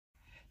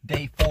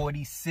Day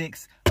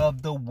 46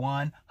 of the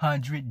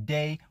 100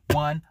 day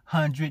raw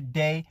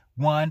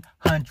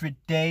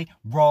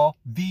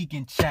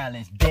vegan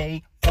challenge.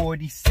 Day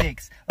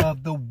 46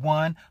 of the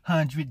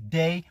 100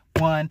 day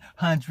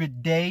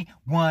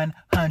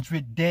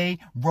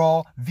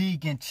raw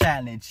vegan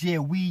challenge. Yeah,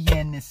 we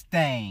in this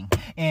thing,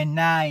 and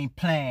I ain't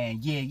playing.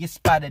 Yeah, you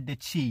spotted the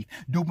chief,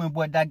 doing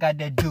what I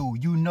gotta do.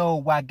 You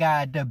know I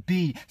gotta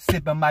be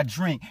sipping my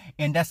drink,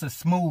 and that's a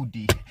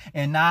smoothie.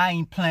 And I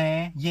ain't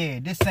playing. Yeah,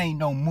 this ain't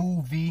no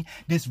movie.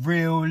 This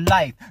real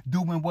life,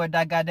 doing what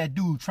I gotta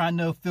do, trying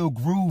to feel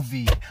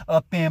groovy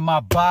up in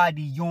my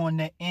body, on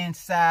the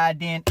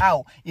inside and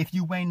out. If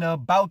you ain't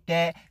about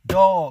that,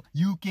 dog,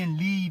 you can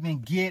leave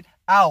and get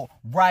out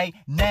right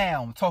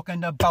now. I'm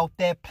talking about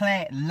that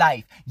plant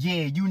life.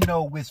 Yeah, you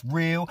know it's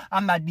real.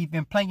 I'm not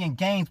even playing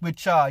games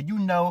with y'all. You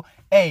know,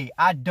 hey,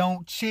 I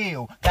don't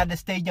chill. Gotta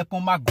stay up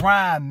on my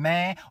grind,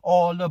 man.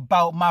 All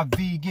about my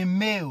vegan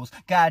meals.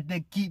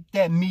 Gotta keep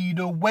that meat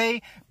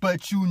away,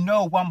 but you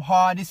know I'm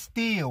hard as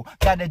steel.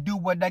 Gotta do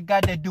what I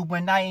gotta do,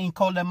 and I ain't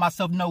calling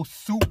myself no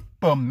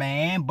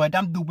Superman, but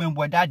I'm doing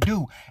what I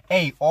do.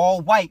 Hey,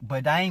 all white,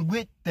 but I ain't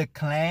with the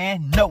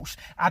clan. No,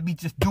 I be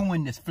just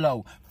doing this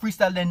flow,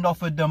 freestyling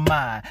off of the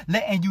mind,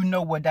 letting you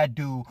know what I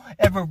do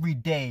every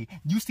day.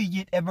 You see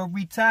it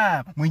every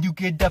time. When you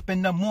get up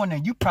in the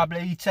morning, you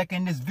probably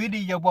checking this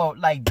video out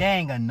like,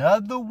 dang,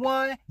 another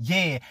one?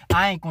 Yeah,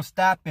 I ain't gonna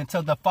stop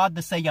until the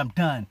Father say I'm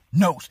done.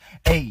 No,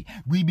 hey,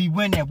 we be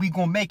winning, we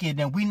gonna make it,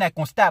 and we not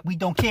gonna stop. We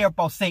don't care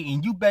about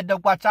Satan. You better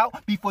watch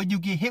out before you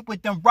get hit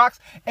with them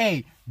rocks.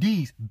 Hey,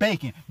 these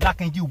bacon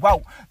knocking you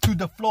out to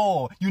the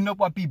floor. You know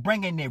I be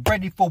bringing it,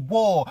 ready for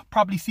war.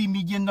 Probably see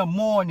me in the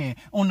morning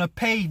on the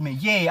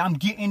pavement. Yeah, I'm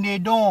getting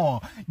it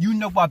on. You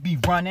know I be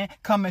running,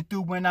 coming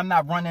through when I'm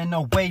not running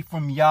away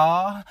from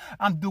y'all.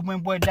 I'm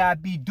doing what I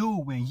be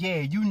doing. Yeah,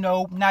 you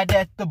know, not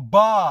at the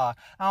bar.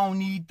 I don't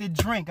need the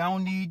drink, I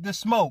don't need the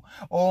smoke.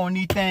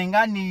 Only thing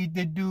I need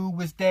to do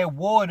is that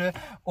water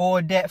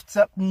or that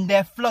something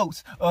that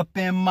floats up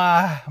in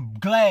my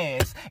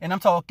glass. And I'm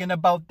talking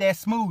about that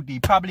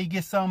smoothie. Probably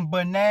get some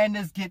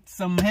bananas, get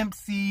some hemp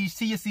seeds,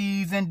 chia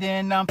seeds, and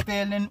then I'm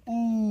feeling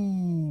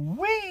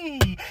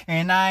ooh-wee.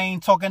 And I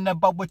ain't talking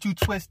about what you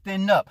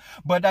twisting up,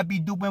 but I be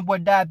doing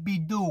what I be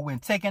doing,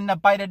 taking a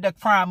bite of the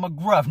crime of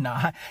gruff.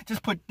 Nah,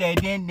 just put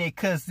that in there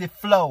cause it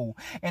flow.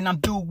 And I'm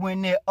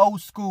doing it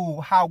old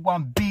school, how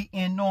I'm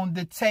beating on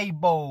the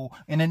table.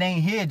 And it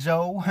ain't here,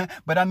 Joe,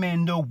 but I'm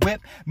in the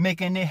whip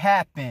making it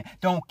happen.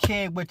 Don't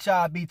care what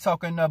y'all be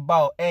talking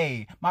about.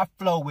 Hey, my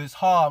flow is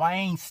hard. I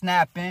ain't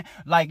snapping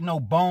like no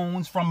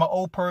bones from an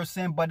old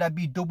person, but I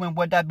be doing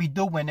what I be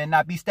doing, and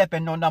I be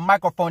stepping on the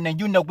microphone, and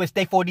you know it's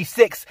day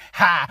 46.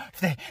 Ha!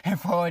 And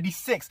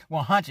 46,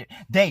 100,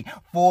 day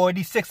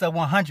 46 of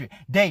 100,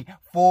 day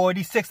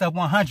 46 of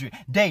 100,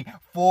 day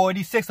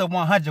 46 of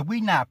 100.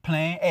 We not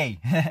playing. Hey,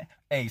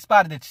 hey,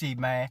 spotted the chief,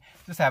 man.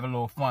 Just have a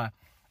little fun.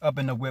 Up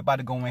in the whip, about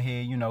to go in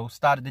here, you know,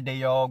 started the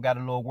day off, got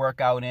a little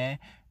workout in,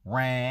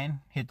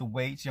 ran, hit the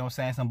weights, you know what I'm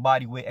saying, some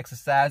body weight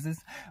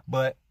exercises.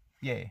 But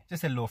yeah,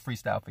 just a little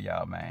freestyle for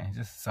y'all, man.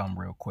 Just something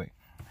real quick.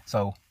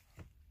 So,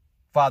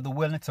 Father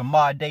willing,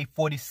 tomorrow, day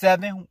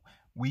 47,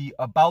 we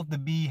about to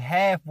be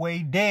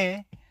halfway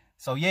there.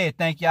 So yeah,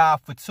 thank y'all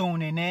for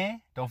tuning in.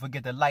 Don't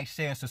forget to like,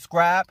 share, and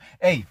subscribe.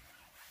 Hey,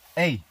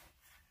 100,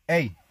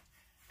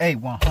 hey,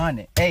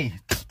 100, hey,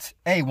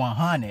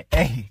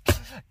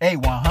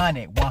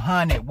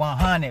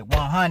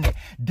 100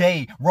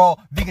 day raw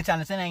vegan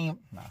challenge. It ain't.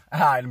 All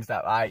right, let me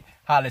stop. All right,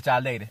 holler at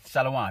y'all later.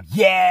 Shalom.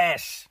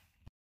 Yes.